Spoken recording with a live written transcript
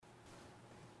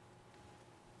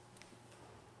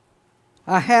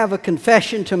I have a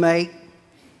confession to make.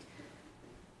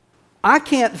 I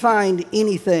can't find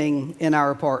anything in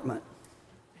our apartment.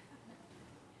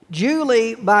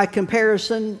 Julie, by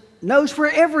comparison, knows where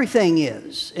everything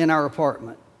is in our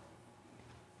apartment.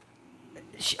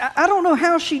 I don't know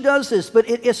how she does this, but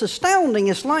it's astounding.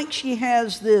 It's like she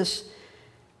has this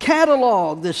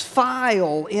catalog, this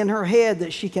file in her head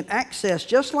that she can access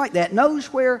just like that,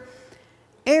 knows where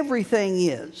everything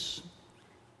is.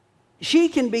 She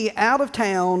can be out of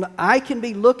town. I can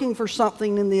be looking for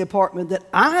something in the apartment that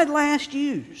I last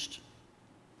used.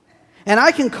 And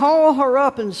I can call her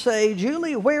up and say,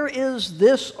 Julie, where is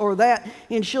this or that?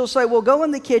 And she'll say, well, go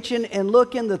in the kitchen and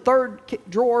look in the third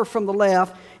drawer from the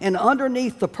left, and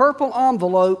underneath the purple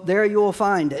envelope, there you'll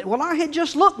find it. Well, I had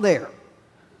just looked there.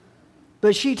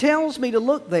 But she tells me to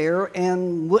look there,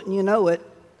 and wouldn't you know it,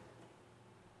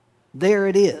 there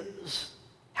it is.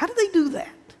 How do they do that?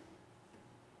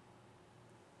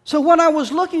 So what I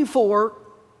was looking for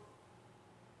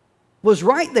was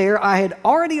right there. I had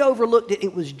already overlooked it.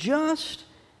 It was just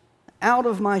out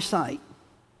of my sight.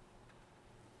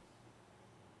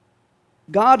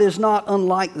 God is not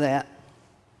unlike that.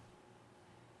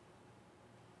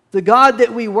 The God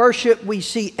that we worship, we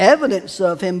see evidence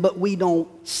of Him, but we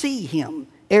don't see Him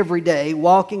every day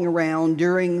walking around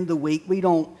during the week. We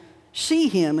don't see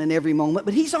Him in every moment,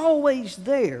 but He's always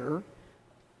there,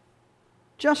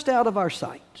 just out of our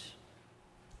sight.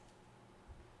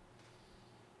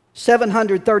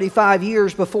 735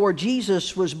 years before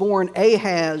Jesus was born,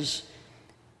 Ahaz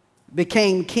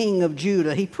became king of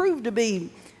Judah. He proved to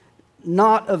be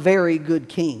not a very good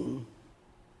king.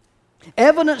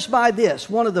 Evidenced by this,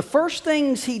 one of the first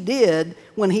things he did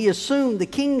when he assumed the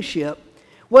kingship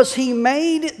was he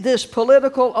made this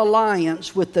political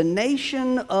alliance with the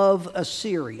nation of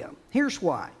Assyria. Here's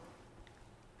why.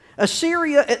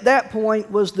 Assyria at that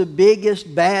point was the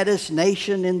biggest, baddest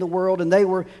nation in the world, and they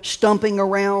were stumping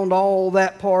around all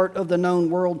that part of the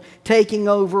known world, taking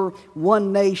over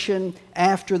one nation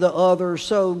after the other.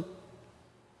 So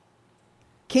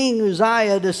King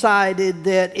Uzziah decided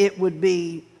that it would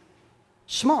be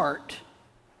smart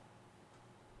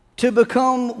to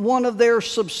become one of their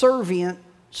subservient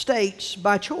states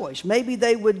by choice. Maybe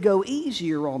they would go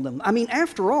easier on them. I mean,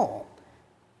 after all,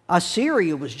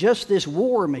 Assyria was just this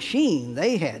war machine.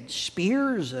 They had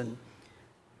spears and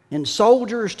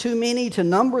soldiers too many to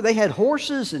number. They had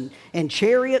horses and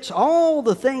chariots, all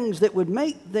the things that would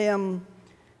make them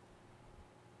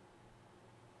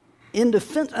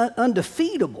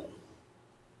undefeatable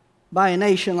by a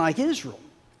nation like Israel.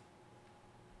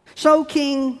 So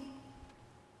King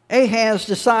Ahaz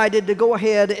decided to go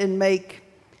ahead and make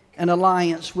an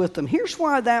alliance with them. Here's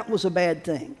why that was a bad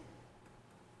thing.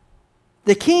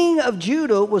 The king of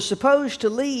Judah was supposed to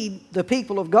lead the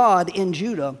people of God in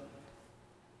Judah,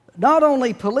 not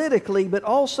only politically, but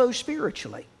also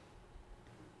spiritually.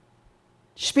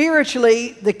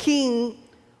 Spiritually, the king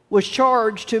was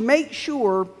charged to make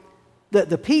sure that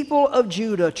the people of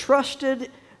Judah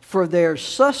trusted for their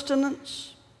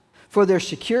sustenance, for their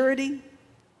security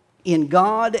in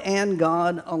God and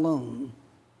God alone.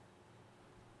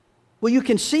 Well, you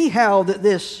can see how that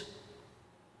this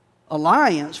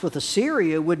alliance with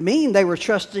Assyria would mean they were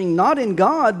trusting not in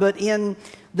God, but in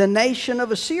the nation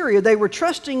of Assyria. They were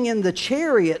trusting in the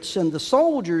chariots and the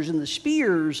soldiers and the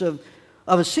spears of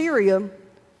Assyria,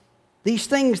 these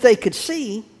things they could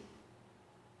see,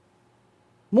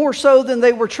 more so than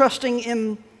they were trusting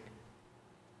in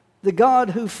the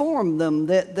God who formed them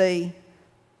that they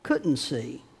couldn't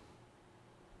see.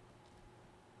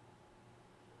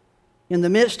 In the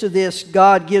midst of this,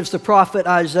 God gives the prophet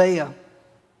Isaiah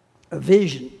a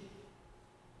vision.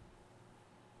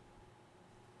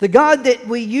 The God that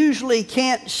we usually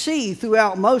can't see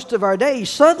throughout most of our days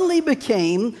suddenly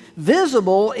became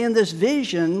visible in this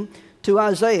vision to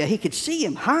Isaiah. He could see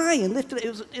Him high and lifted.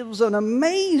 It was an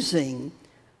amazing,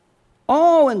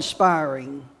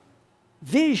 awe-inspiring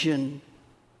vision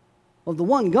of the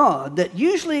one God that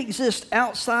usually exists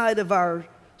outside of our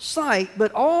sight,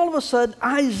 but all of a sudden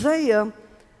Isaiah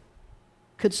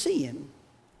could see Him.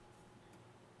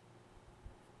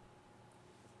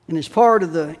 And as part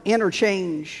of the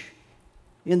interchange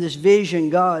in this vision,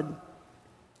 God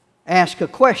asked a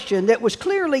question that was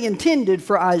clearly intended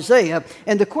for Isaiah.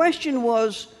 And the question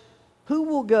was, who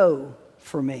will go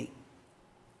for me?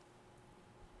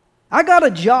 I got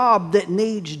a job that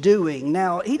needs doing.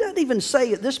 Now, he doesn't even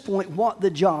say at this point what the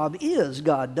job is.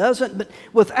 God doesn't. But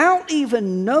without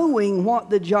even knowing what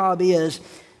the job is,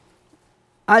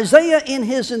 Isaiah in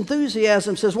his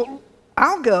enthusiasm says, well,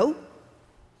 I'll go.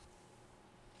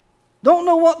 Don't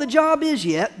know what the job is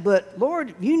yet, but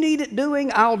Lord, if you need it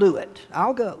doing, I'll do it.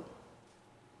 I'll go.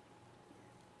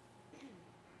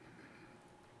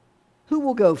 Who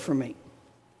will go for me?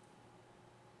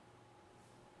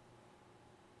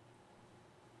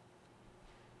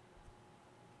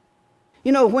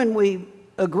 You know, when we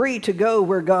agree to go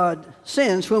where God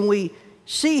sends, when we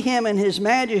see Him in His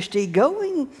majesty,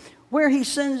 going where He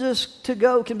sends us to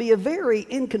go can be a very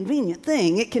inconvenient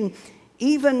thing. It can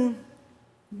even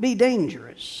be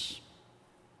dangerous.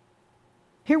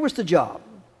 Here was the job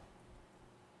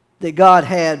that God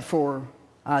had for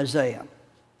Isaiah.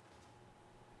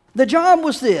 The job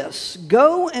was this: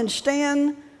 go and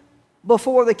stand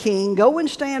before the king, go and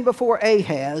stand before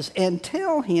Ahaz, and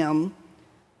tell him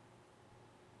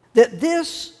that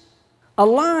this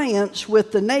alliance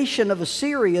with the nation of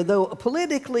Assyria, though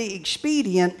politically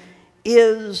expedient,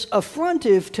 is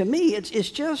affrontive to me.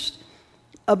 It's just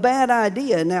a bad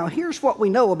idea. Now, here's what we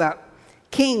know about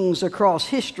kings across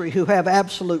history who have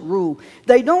absolute rule.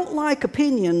 They don't like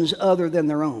opinions other than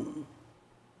their own.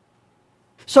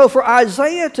 So for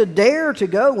Isaiah to dare to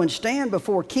go and stand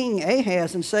before King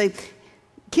Ahaz and say,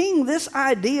 King, this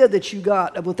idea that you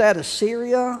got with that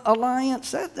Assyria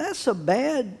alliance, that's a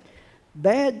bad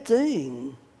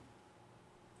thing.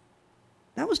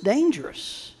 That was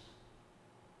dangerous.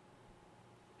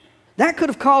 That could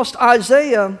have cost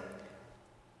Isaiah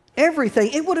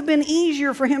everything. It would have been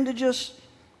easier for him to just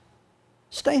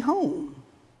stay home,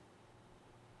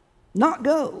 not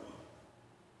go.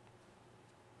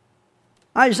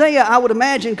 Isaiah, I would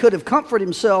imagine, could have comforted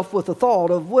himself with the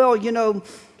thought of, well, you know,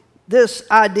 this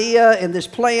idea and this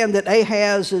plan that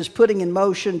Ahaz is putting in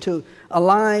motion to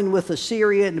align with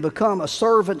Assyria and to become a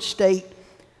servant state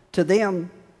to them,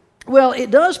 well,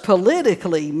 it does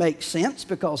politically make sense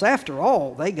because, after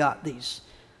all, they got these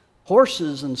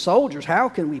horses and soldiers. How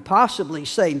can we possibly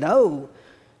say no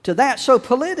to that? So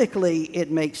politically,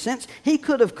 it makes sense. He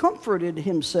could have comforted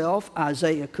himself,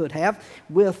 Isaiah could have,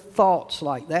 with thoughts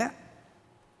like that,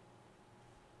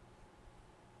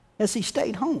 as he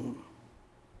stayed home.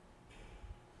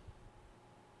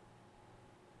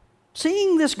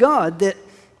 Seeing this God that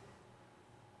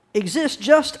exists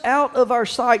just out of our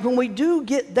sight, when we do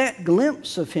get that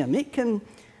glimpse of Him, it can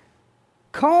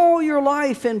call your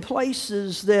life in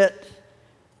places that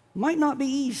might not be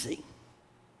easy.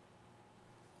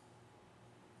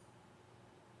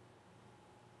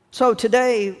 So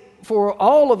today, for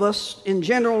all of us in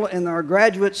general and our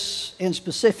graduates in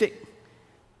specific,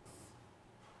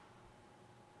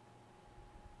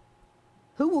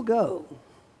 who will go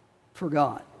for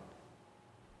God?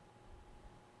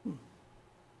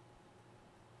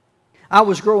 I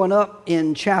was growing up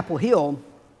in Chapel Hill.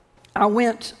 I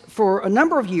went for a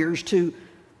number of years to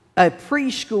a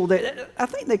preschool. I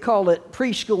think they call it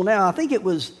preschool now. I think it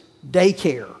was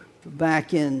daycare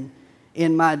back in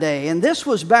my day. And this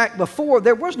was back before,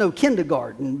 there was no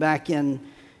kindergarten back in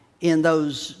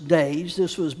those days.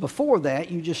 This was before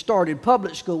that. You just started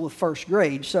public school with first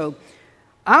grade. So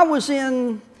I was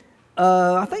in,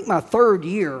 I think, my third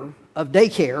year of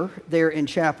daycare there in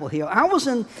Chapel Hill. I was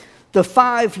in the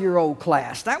 5-year-old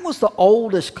class. That was the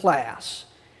oldest class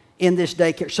in this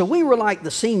daycare. So we were like the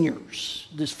seniors,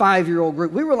 this 5-year-old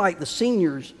group. We were like the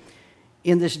seniors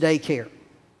in this daycare.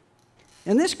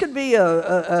 And this could be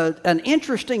an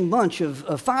interesting bunch of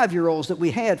 5-year-olds that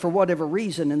we had for whatever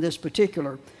reason in this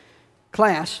particular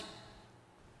class.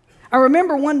 I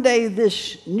remember one day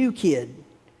this new kid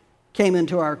came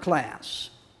into our class.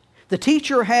 The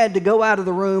teacher had to go out of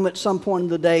the room at some point in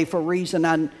the day for a reason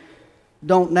I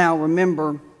don't now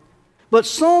remember. But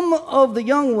some of the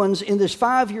young ones in this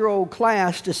 5-year-old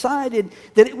class decided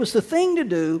that it was the thing to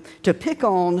do to pick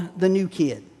on the new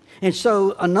kid. And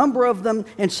so a number of them,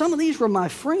 and some of these were my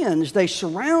friends, they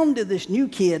surrounded this new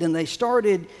kid and they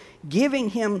started giving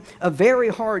him a very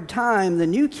hard time. The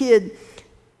new kid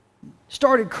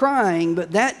started crying,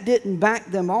 but that didn't back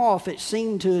them off. It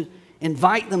seemed to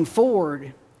invite them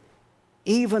forward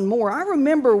even more. I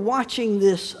remember watching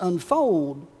this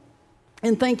unfold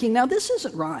and thinking, now this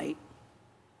isn't right.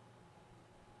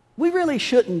 We really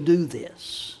shouldn't do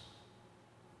this.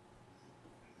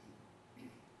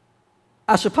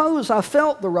 I suppose I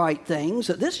felt the right things,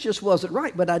 that this just wasn't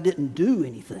right, but I didn't do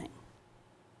anything.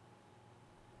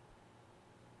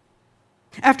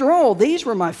 After all, these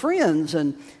were my friends,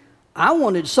 and I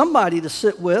wanted somebody to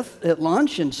sit with at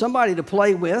lunch and somebody to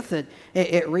play with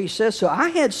at recess. So I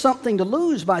had something to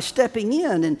lose by stepping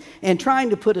in and trying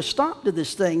to put a stop to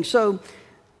this thing. So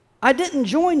I didn't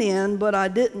join in, but I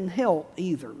didn't help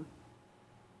either.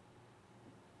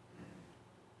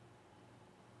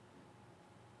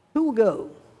 Who will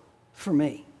go for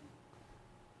me?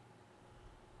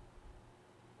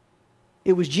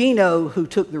 It was Gino who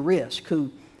took the risk,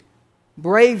 who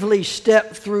bravely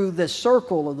stepped through the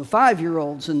circle of the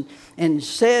 5-year-olds and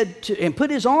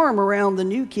put his arm around the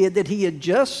new kid that he had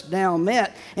just now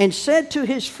met and said to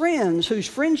his friends, whose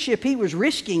friendship he was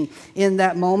risking in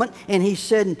that moment, and he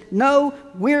said, "No,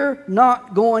 we're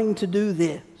not going to do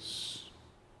this."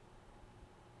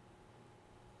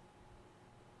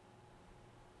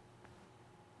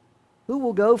 Who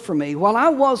will go for me? Well, I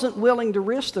wasn't willing to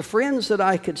risk the friends that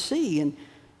I could see in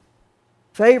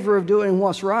favor of doing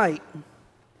what's right.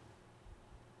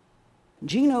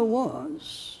 Gino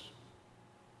was.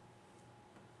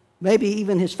 Maybe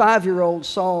even his 5-year-old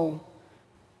saw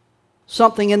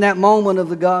something in that moment of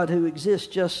the God who exists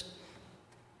just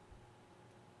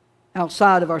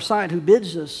outside of our sight, who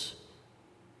bids us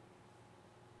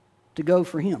to go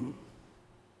for Him.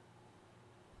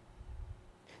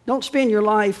 Don't spend your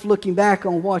life looking back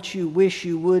on what you wish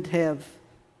you would have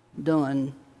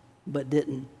done but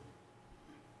didn't.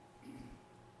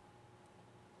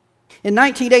 In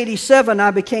 1987, I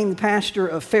became the pastor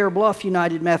of Fair Bluff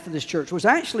United Methodist Church. I was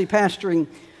actually pastoring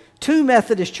 2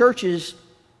 Methodist churches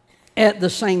at the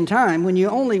same time. When you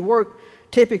only work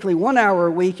typically 1 hour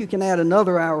a week, you can add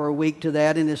another hour a week to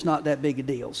that, and it's not that big a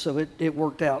deal. So it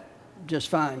worked out just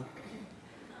fine.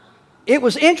 It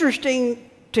was interesting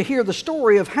to hear the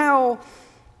story of how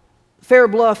Fair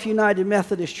Bluff United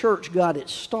Methodist Church got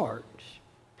its start.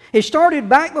 It started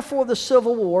back before the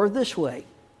Civil War this way.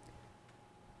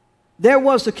 There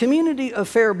was the community of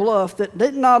Fair Bluff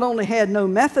that not only had no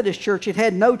Methodist church, it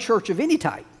had no church of any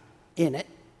type in it.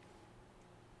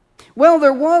 Well,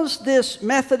 there was this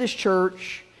Methodist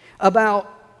church about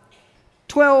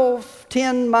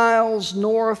 10 miles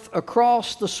north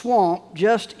across the swamp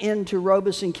just into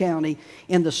Robeson County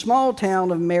in the small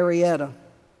town of Marietta.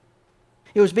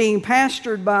 It was being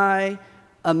pastored by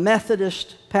a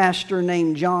Methodist pastor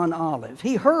named John Olive.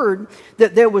 He heard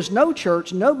that there was no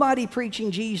church, nobody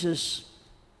preaching Jesus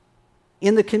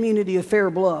in the community of Fair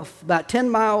Bluff, about 10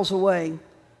 miles away,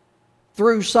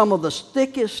 through some of the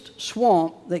thickest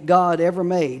swamp that God ever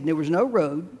made. And there was no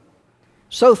road,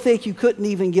 so thick you couldn't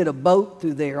even get a boat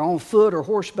through there. On foot or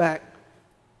horseback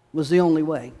was the only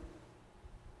way.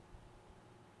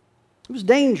 It was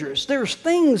dangerous. There's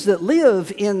things that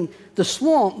live in the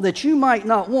swamp that you might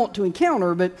not want to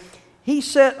encounter, but he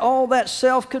set all that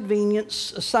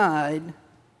self-convenience aside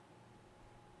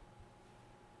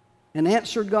and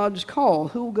answered God's call.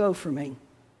 Who will go for me?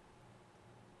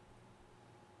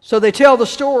 So they tell the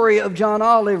story of John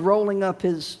Olive rolling up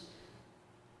his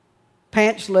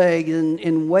pants leg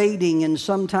and wading and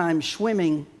sometimes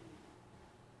swimming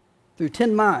through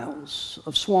 10 miles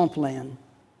of swampland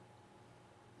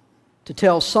to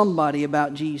tell somebody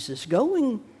about Jesus.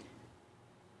 Going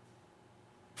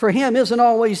for him isn't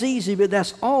always easy, but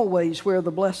that's always where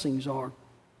the blessings are.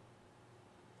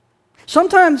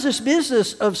 Sometimes this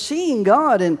business of seeing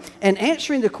God and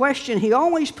answering the question He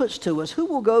always puts to us, who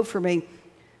will go for me,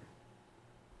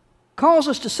 calls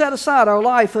us to set aside our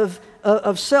life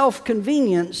of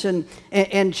self-convenience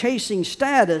and chasing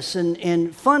status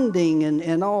and funding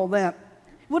and all that.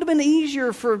 It would have been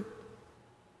easier for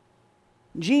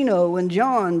Gino and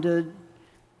John to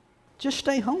just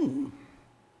stay home.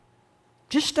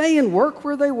 Just stay and work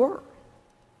where they were.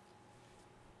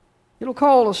 It'll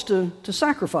call us to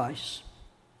sacrifice.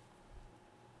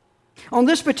 On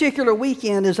this particular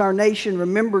weekend, as our nation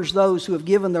remembers those who have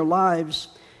given their lives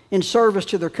in service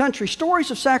to their country,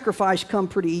 stories of sacrifice come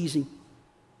pretty easy.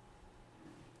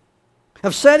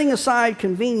 Of setting aside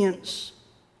convenience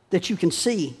that you can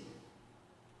see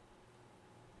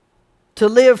to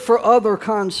live for other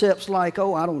concepts like,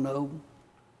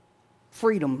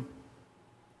 freedom.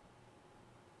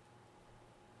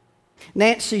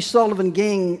 Nancy Sullivan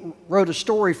Ging wrote a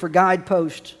story for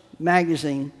Guidepost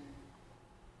magazine.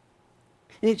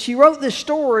 And she wrote this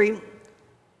story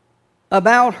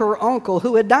about her uncle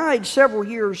who had died several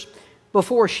years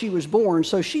before she was born,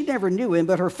 so she never knew him,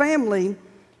 but her family,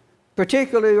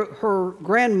 particularly her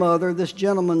grandmother, this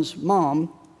gentleman's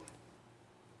mom,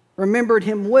 remembered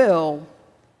him well.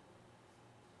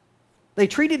 They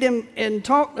treated him and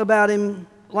talked about him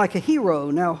like a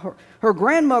hero. Now, her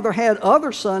grandmother had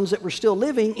other sons that were still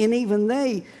living, and even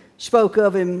they spoke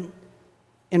of him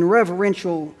in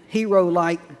reverential,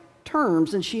 hero-like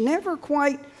terms, and she never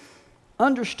quite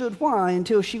understood why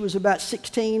until she was about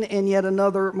 16 and yet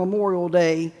another Memorial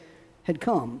Day had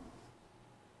come.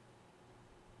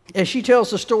 As she tells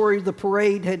the story, the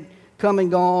parade had come and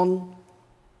gone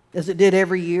as it did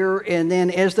every year, and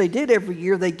then as they did every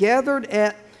year, they gathered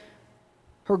at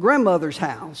her grandmother's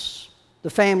house. The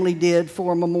family did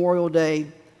for Memorial Day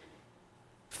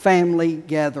family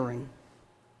gathering.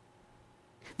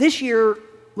 This year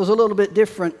was a little bit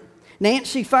different.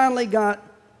 Nancy finally got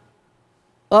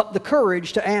up the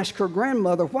courage to ask her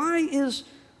grandmother, "Why is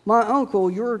my uncle,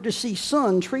 your deceased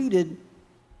son, treated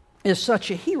as such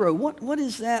a hero? What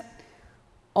is that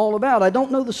all about? I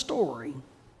don't know the story."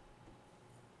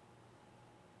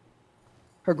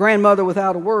 Her grandmother,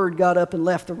 without a word, got up and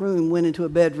left the room, went into a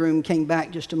bedroom, came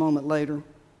back just a moment later.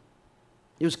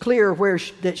 It was clear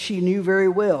that she knew very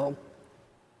well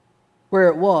where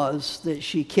it was that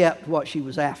she kept what she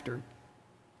was after.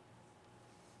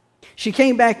 She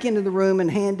came back into the room and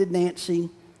handed Nancy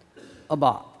a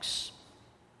box.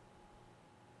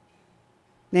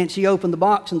 Nancy opened the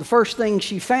box, and the first thing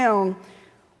she found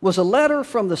was a letter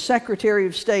from the Secretary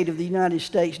of State of the United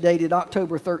States dated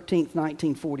October 13th,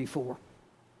 1944.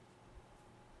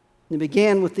 It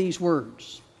began with these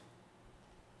words: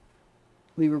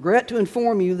 "We regret to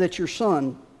inform you that your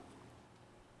son,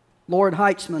 Lord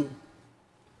Heitzman,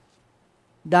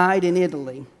 died in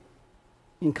Italy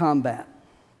in combat."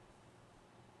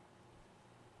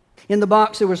 In the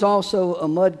box there was also a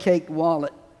mud-caked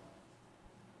wallet,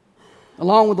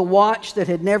 along with a watch that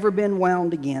had never been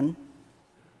wound again.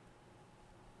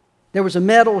 There was a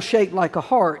medal shaped like a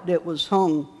heart that was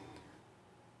hung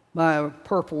by a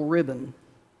purple ribbon.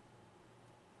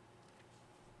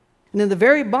 And in the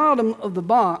very bottom of the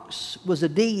box was a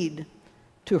deed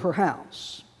to her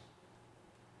house.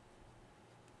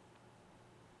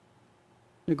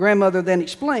 The grandmother then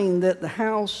explained that the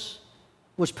house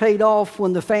was paid off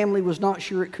when the family was not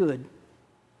sure it could,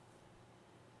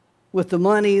 with the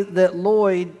money that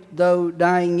Lloyd, though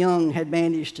dying young, had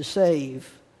managed to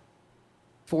save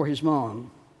for his mom,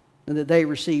 and that they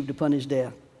received upon his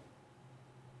death.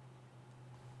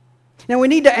 Now we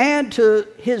need to add to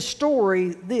his story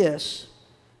this: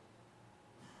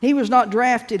 he was not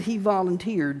drafted, he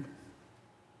volunteered.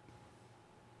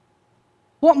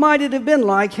 What might it have been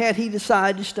like had he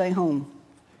decided to stay home?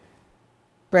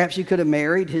 Perhaps he could have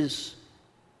married his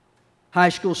high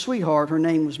school sweetheart. Her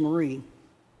name was Marie.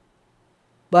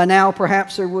 By now,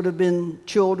 perhaps there would have been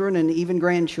children and even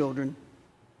grandchildren.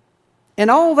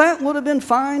 And all that would have been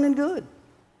fine and good.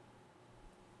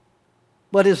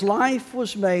 But his life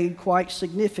was made quite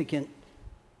significant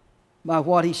by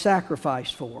what he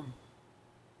sacrificed for,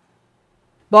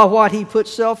 by what he put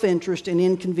self-interest and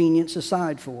inconvenience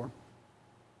aside for.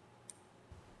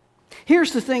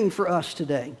 Here's the thing for us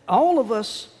today. All of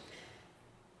us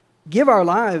give our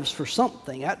lives for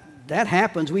something. That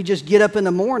happens. We just get up in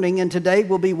the morning, and today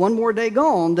will be one more day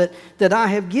gone that I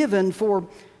have given for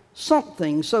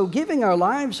something. So giving our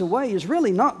lives away is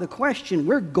really not the question.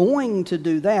 We're going to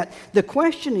do that. The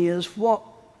question is, what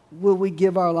will we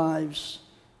give our lives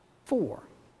for?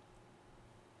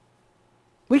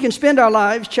 We can spend our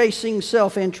lives chasing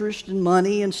self-interest and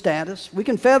money and status. We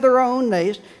can feather our own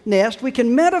nest. We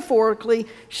can metaphorically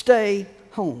stay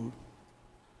home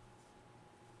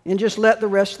and just let the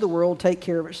rest of the world take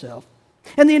care of itself.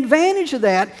 And the advantage of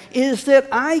that is that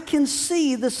I can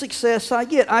see the success I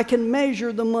get. I can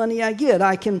measure the money I get.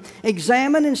 I can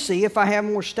examine and see if I have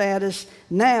more status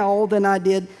now than I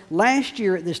did last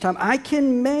year at this time. I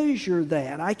can measure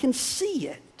that. I can see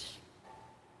it.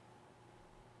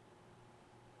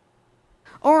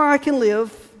 Or I can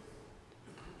live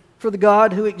for the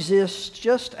God who exists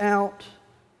just out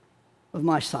of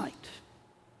my sight.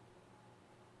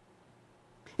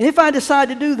 And if I decide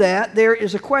to do that, there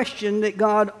is a question that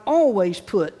God always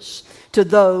puts to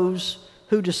those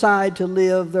who decide to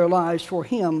live their lives for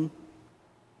Him.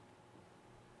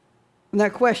 And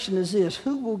that question is this: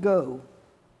 who will go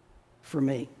for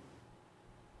me?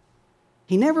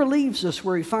 He never leaves us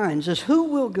where He finds us. Who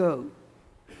will go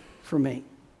for me?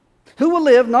 Who will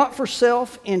live not for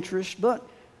self-interest, but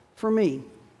for me?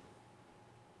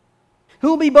 Who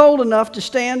will be bold enough to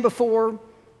stand before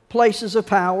places of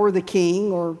power, the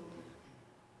king, or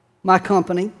my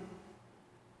company,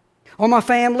 or my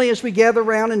family as we gather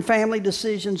around and family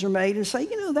decisions are made, and say,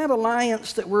 that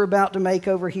alliance that we're about to make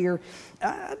over here,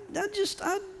 I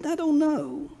don't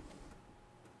know.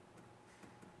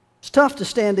 It's tough to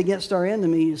stand against our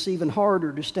enemies. It's even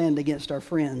harder to stand against our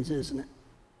friends, isn't it?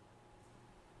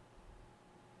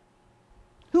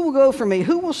 Who will go for me?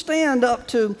 Who will stand up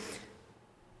to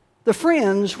the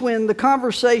friends when the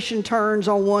conversation turns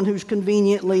on one who's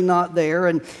conveniently not there,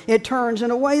 and it turns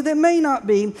in a way that may not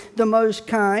be the most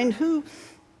kind? Who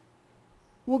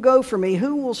will go for me?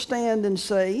 Who will stand and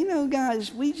say,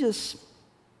 guys, we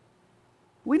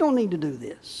don't need to do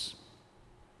this?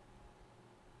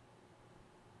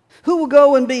 Who will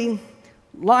go and be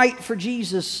light for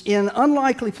Jesus in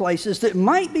unlikely places that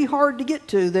might be hard to get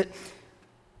to, that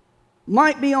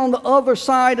might be on the other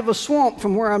side of a swamp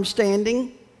from where I'm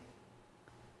standing?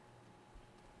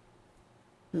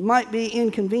 It It might be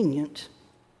inconvenient.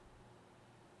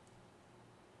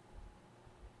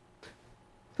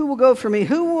 Who will go for me?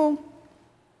 Who will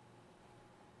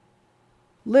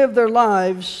live their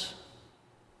lives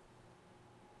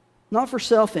not for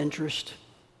self-interest,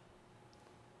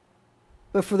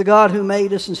 but for the God who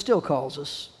made us and still calls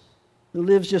us, who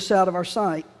lives just out of our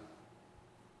sight?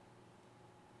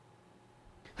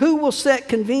 Who will set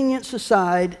convenience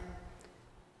aside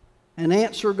and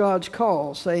answer God's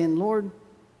call, saying, Lord,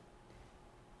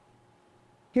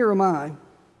 here am I.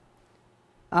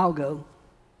 I'll go.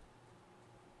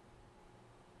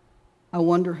 I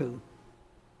wonder who.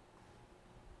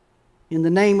 In the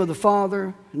name of the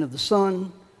Father, and of the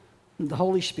Son, and of the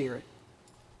Holy Spirit.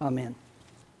 Amen.